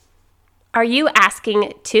Are you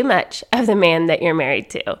asking too much of the man that you're married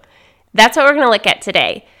to? That's what we're going to look at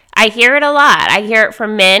today. I hear it a lot. I hear it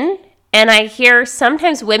from men, and I hear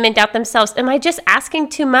sometimes women doubt themselves. Am I just asking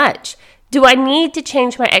too much? Do I need to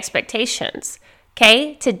change my expectations?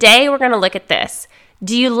 Okay, today we're going to look at this.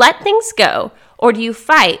 Do you let things go, or do you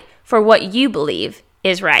fight for what you believe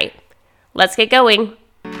is right? Let's get going.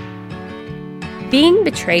 Being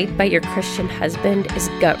betrayed by your Christian husband is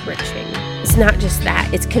gut-wrenching. It's not just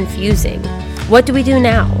that, it's confusing. What do we do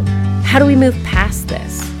now? How do we move past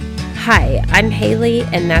this? Hi, I'm Haley,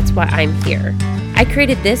 and that's why I'm here. I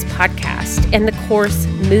created this podcast and the course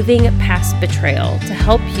Moving Past Betrayal to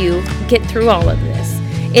help you get through all of this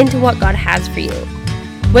into what God has for you.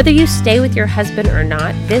 Whether you stay with your husband or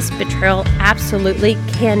not, this betrayal absolutely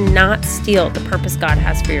cannot steal the purpose God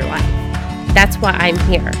has for your life. That's why I'm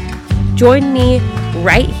here. Join me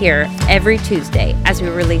right here every Tuesday as we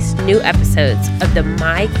release new episodes of the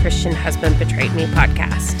My Christian Husband Betrayed Me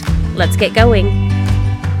podcast. Let's get going.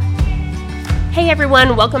 Hey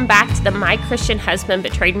everyone, welcome back to the My Christian Husband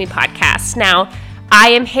Betrayed Me podcast. Now, I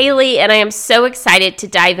am Haley and I am so excited to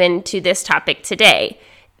dive into this topic today.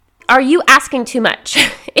 Are you asking too much?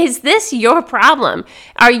 Is this your problem?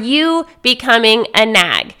 Are you becoming a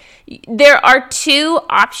nag? There are two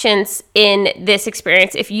options in this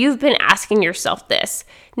experience if you've been asking yourself this.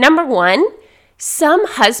 Number one, some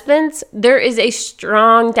husbands, there is a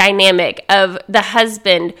strong dynamic of the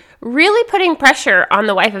husband really putting pressure on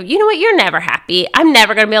the wife of, you know what, you're never happy. I'm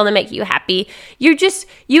never going to be able to make you happy. You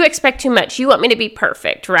expect too much. You want me to be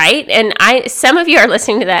perfect, right? And some of you are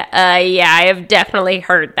listening to that. Yeah, I have definitely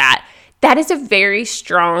heard that. That is a very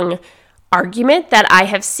strong argument that I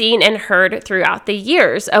have seen and heard throughout the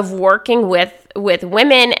years of working with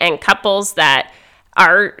women and couples that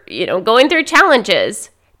are, going through challenges.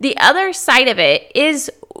 The other side of it is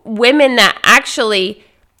women that actually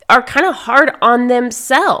are kind of hard on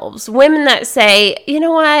themselves. Women that say, you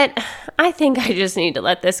know what, I think I just need to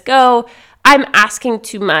let this go. I'm asking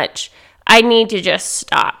too much. I need to just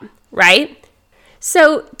stop, right?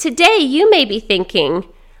 So today you may be thinking,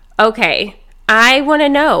 okay, I want to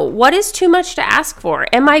know, what is too much to ask for?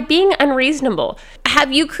 Am I being unreasonable?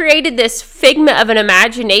 Have you created this figment of an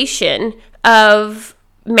imagination of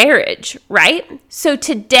marriage, right? So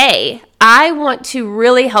today, I want to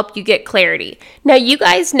really help you get clarity. Now, you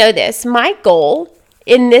guys know this. My goal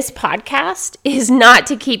in this podcast is not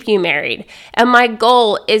to keep you married. And my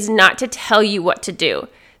goal is not to tell you what to do.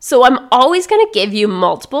 So I'm always going to give you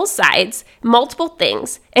multiple sides, multiple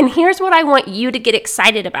things. And here's what I want you to get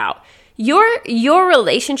excited about. Your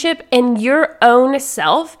relationship and your own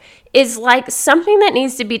self is like something that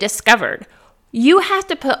needs to be discovered. You have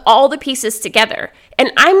to put all the pieces together.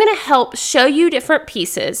 And I'm going to help show you different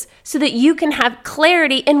pieces so that you can have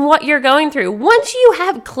clarity in what you're going through. Once you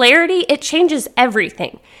have clarity, it changes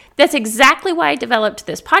everything. That's exactly why I developed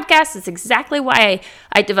this podcast. That's exactly why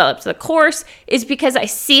I developed the course, is because I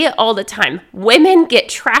see it all the time. Women get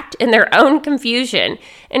trapped in their own confusion.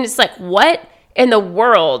 And it's like, what in the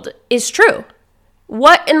world is true?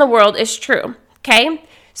 What in the world is true? Okay?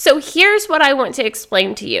 So here's what I want to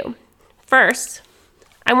explain to you. First,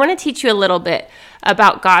 I want to teach you a little bit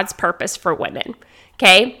about God's purpose for women.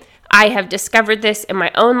 Okay? I have discovered this in my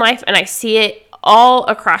own life and I see it all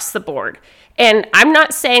across the board. And I'm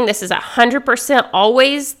not saying this is 100%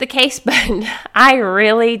 always the case, but I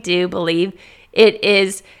really do believe it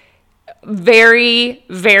is very,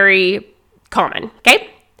 very common. Okay?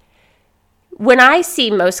 When I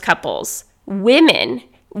see most couples, women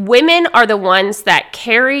are the ones that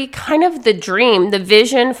carry kind of the dream, the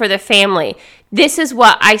vision for the family. This is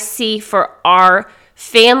what I see for our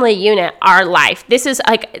family unit, our life. This is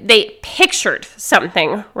like they pictured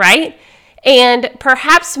something, right? And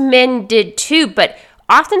perhaps men did too, but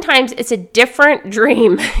oftentimes it's a different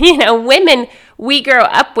dream. Women, we grow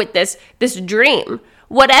up with this dream.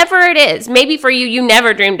 Whatever it is, maybe for you, you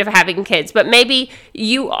never dreamed of having kids, but maybe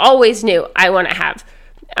you always knew, I want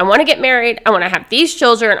to get married, I want to have these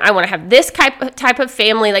children, I want to have this type of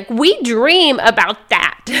family. Like, we dream about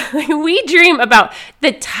that. We dream about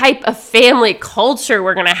the type of family culture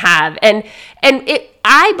we're going to have. And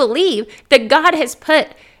I believe that God has put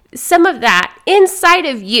some of that inside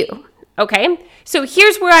of you, okay? So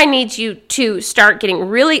here's where I need you to start getting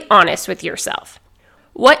really honest with yourself.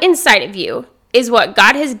 What inside of you is what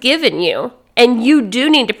God has given you, and you do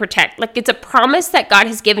need to protect. Like, it's a promise that God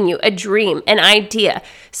has given you, a dream, an idea,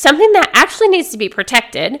 something that actually needs to be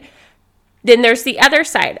protected. Then there's the other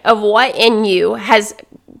side of what in you has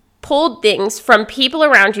pulled things from people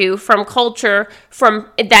around you, from culture, from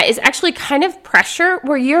that is actually kind of pressure,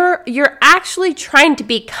 where you're actually trying to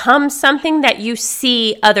become something that you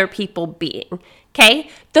see other people being. Okay?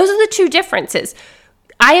 Those are the two differences.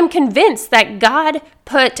 I am convinced that God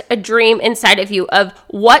put a dream inside of you of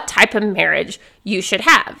what type of marriage you should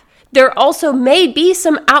have. There also may be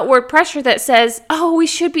some outward pressure that says, oh, we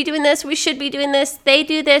should be doing this, they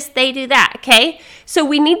do that, okay? So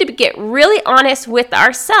we need to get really honest with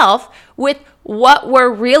ourselves with what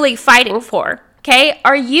we're really fighting for, okay?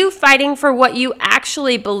 Are you fighting for what you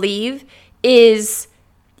actually believe is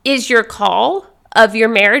your call of your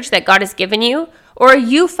marriage that God has given you? Or are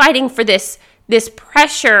you fighting for this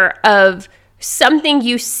pressure of something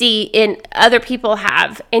you see in other people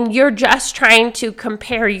have, and you're just trying to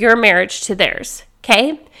compare your marriage to theirs,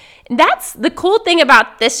 okay? That's the cool thing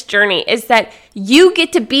about this journey, is that you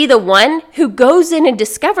get to be the one who goes in and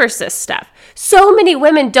discovers this stuff. So many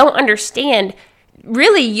women don't understand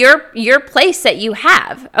really your place that you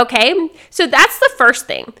have, okay? So that's the first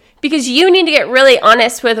thing, because you need to get really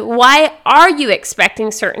honest with why are you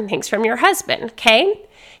expecting certain things from your husband, okay?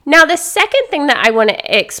 Now, the second thing that I want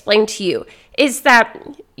to explain to you is that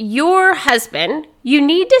your husband, you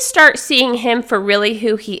need to start seeing him for really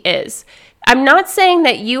who he is. I'm not saying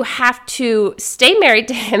that you have to stay married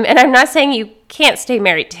to him, and I'm not saying you can't stay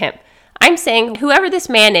married to him. I'm saying whoever this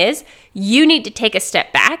man is, you need to take a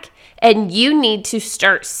step back, and you need to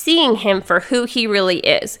start seeing him for who he really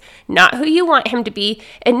is, not who you want him to be,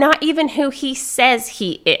 and not even who he says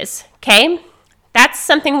he is, okay? That's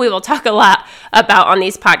something we will talk a lot about on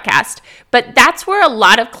these podcasts, but that's where a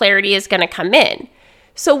lot of clarity is going to come in.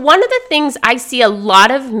 So one of the things I see a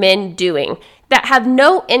lot of men doing that have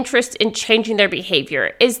no interest in changing their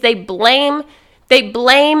behavior is they blame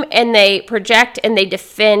and they project and they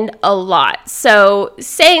defend a lot. So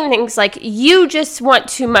saying things like, you just want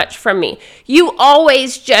too much from me. You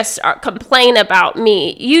always just complain about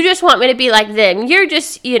me. You just want me to be like them. You're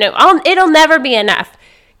just, it'll never be enough.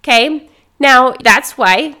 Okay? Now, that's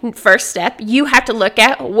why, first step, you have to look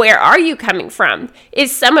at where are you coming from?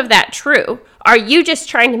 Is some of that true? Are you just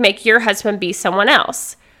trying to make your husband be someone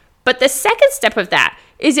else? But the second step of that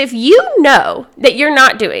is if you know that you're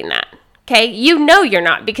not doing that, okay? You know you're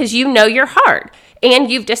not, because you know your heart and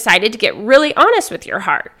you've decided to get really honest with your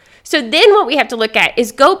heart. So then what we have to look at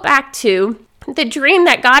is go back to the dream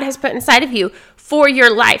that God has put inside of you for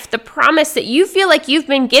your life, the promise that you feel like you've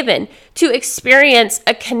been given to experience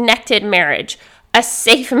a connected marriage, a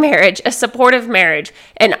safe marriage, a supportive marriage,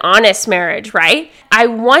 an honest marriage, right? I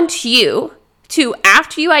want you to,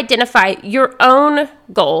 after you identify your own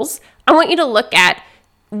goals, I want you to look at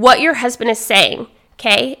what your husband is saying,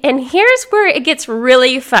 okay? And here's where it gets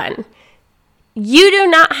really fun. You do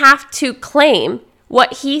not have to claim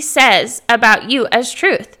what he says about you as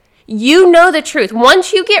truth. You know the truth.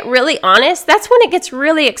 Once you get really honest, that's when it gets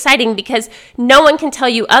really exciting, because no one can tell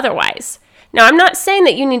you otherwise. Now, I'm not saying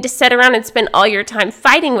that you need to sit around and spend all your time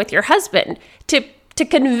fighting with your husband to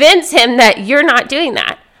convince him that you're not doing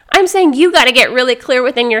that. I'm saying you got to get really clear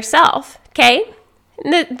within yourself, okay?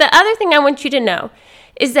 The other thing I want you to know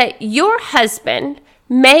is that your husband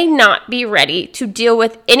may not be ready to deal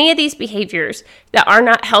with any of these behaviors that are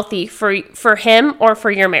not healthy for him or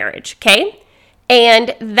for your marriage, okay?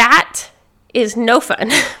 And that is no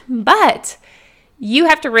fun. But you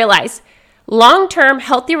have to realize long-term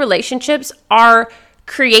healthy relationships are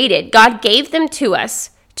created. God gave them to us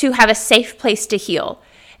to have a safe place to heal.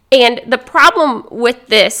 And the problem with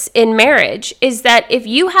this in marriage is that if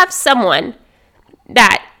you have someone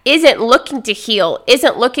that isn't looking to heal,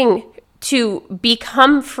 isn't looking to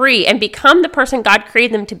become free and become the person God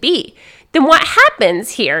created them to be, then what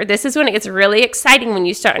happens here, this is when it gets really exciting when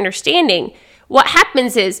you start understanding. What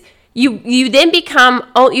happens is you then become,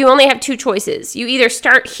 you only have two choices. You either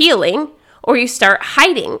start healing or you start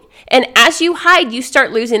hiding. And as you hide, you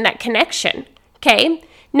start losing that connection, okay?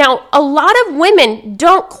 Now, a lot of women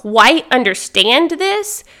don't quite understand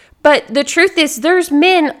this, but the truth is there's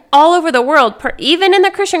men all over the world, even in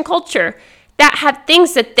the Christian culture, that have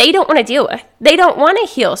things that they don't want to deal with. They don't want to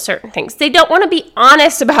heal certain things. They don't want to be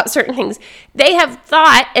honest about certain things. They have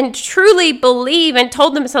thought and truly believe and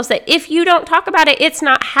told themselves that if you don't talk about it, it's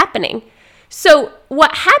not happening. So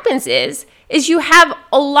what happens is you have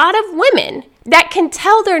a lot of women that can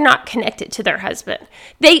tell they're not connected to their husband.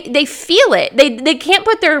 They feel it. They can't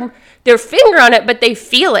put their finger on it, but they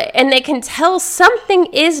feel it. And they can tell something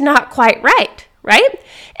is not quite right?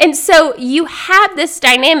 And so you have this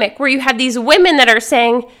dynamic where you have these women that are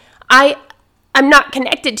saying, I'm not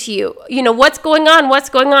connected to you. What's going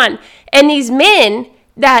on? And these men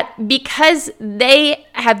that, because they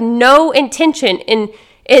have no intention in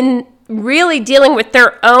in really dealing with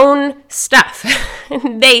their own stuff.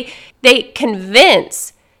 They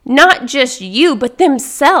convince not just you, but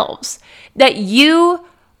themselves that you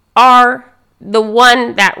are the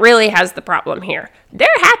one that really has the problem here. They're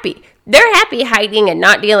happy. They're happy hiding and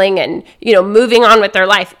not dealing and, moving on with their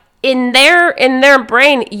life. In their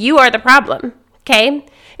brain, you are the problem, okay?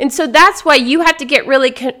 And so that's why you have to get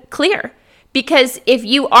really clear. Because if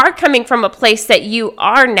you are coming from a place that you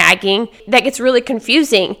are nagging, that gets really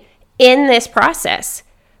confusing in this process.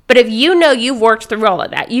 But if you know you've worked through all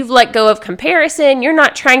of that, you've let go of comparison, you're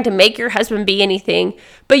not trying to make your husband be anything,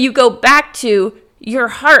 but you go back to your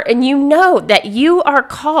heart and you know that you are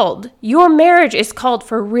called, your marriage is called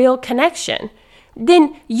for real connection,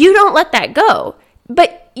 then you don't let that go.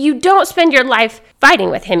 But you don't spend your life fighting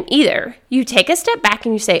with him either. You take a step back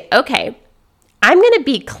and you say, okay, I'm going to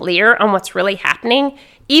be clear on what's really happening,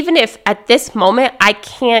 even if at this moment I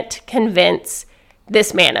can't convince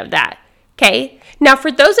this man of that, okay? Now,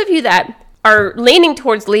 for those of you that are leaning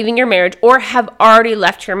towards leaving your marriage or have already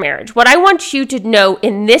left your marriage, what I want you to know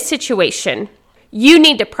in this situation, you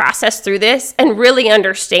need to process through this and really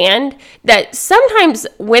understand that sometimes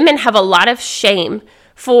women have a lot of shame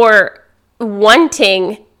for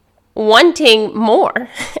wanting more.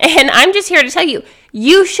 And I'm just here to tell you,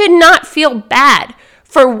 you should not feel bad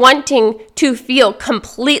for wanting to feel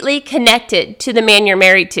completely connected to the man you're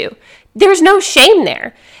married to. There's no shame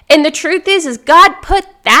there. And the truth is God put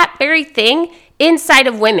that very thing inside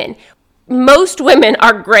of women. Most women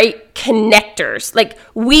are great connectors. Like,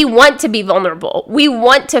 we want to be vulnerable. We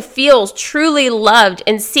want to feel truly loved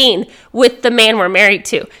and seen with the man we're married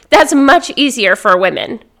to. That's much easier for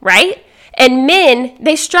women, right? And men,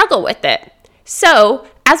 they struggle with it. So,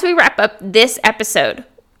 as we wrap up this episode,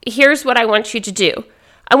 here's what I want you to do.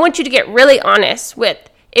 I want you to get really honest with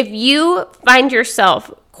if you find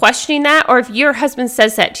yourself questioning that, or if your husband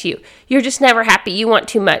says that to you, you're just never happy, you want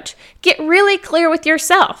too much. Get really clear with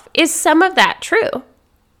yourself. Is some of that true?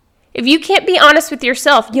 If you can't be honest with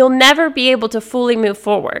yourself, you'll never be able to fully move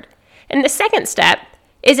forward. And the second step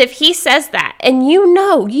is if he says that, and you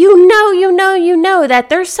know that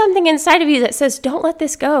there's something inside of you that says, don't let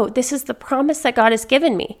this go. This is the promise that God has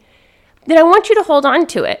given me. Then I want you to hold on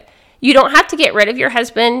to it. You don't have to get rid of your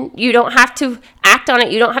husband. You don't have to act on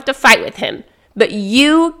it. You don't have to fight with him. But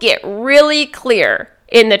you get really clear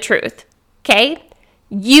in the truth, okay?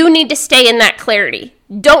 You need to stay in that clarity.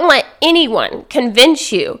 Don't let anyone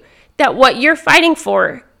convince you that what you're fighting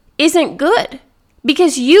for isn't good,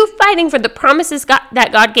 because you fighting for the promises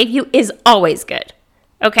that God gave you is always good,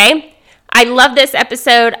 okay? I love this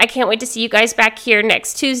episode. I can't wait to see you guys back here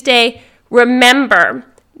next Tuesday. Remember,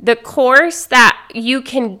 the course that you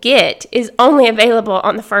can get is only available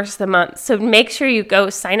on the first of the month. So make sure you go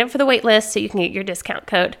sign up for the wait list so you can get your discount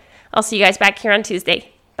code. I'll see you guys back here on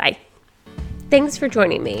Tuesday. Bye. Thanks for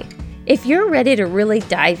joining me. If you're ready to really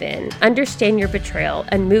dive in, understand your betrayal,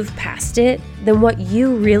 and move past it, then what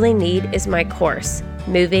you really need is my course,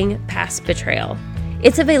 Moving Past Betrayal.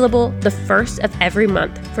 It's available the first of every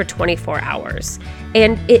month for 24 hours.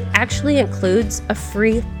 And it actually includes a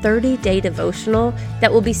free 30-day devotional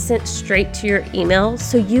that will be sent straight to your email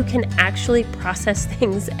so you can actually process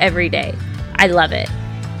things every day. I love it.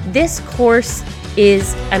 This course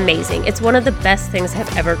is amazing. It's one of the best things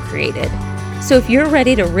I've ever created. So if you're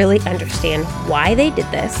ready to really understand why they did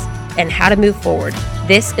this and how to move forward,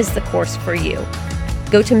 this is the course for you.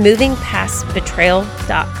 Go to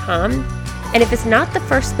movingpastbetrayal.com. And if it's not the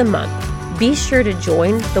first of the month, be sure to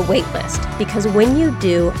join the wait list, because when you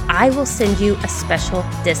do, I will send you a special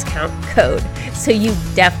discount code. So you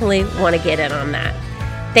definitely want to get in on that.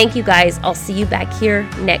 Thank you guys. I'll see you back here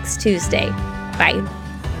next Tuesday. Bye.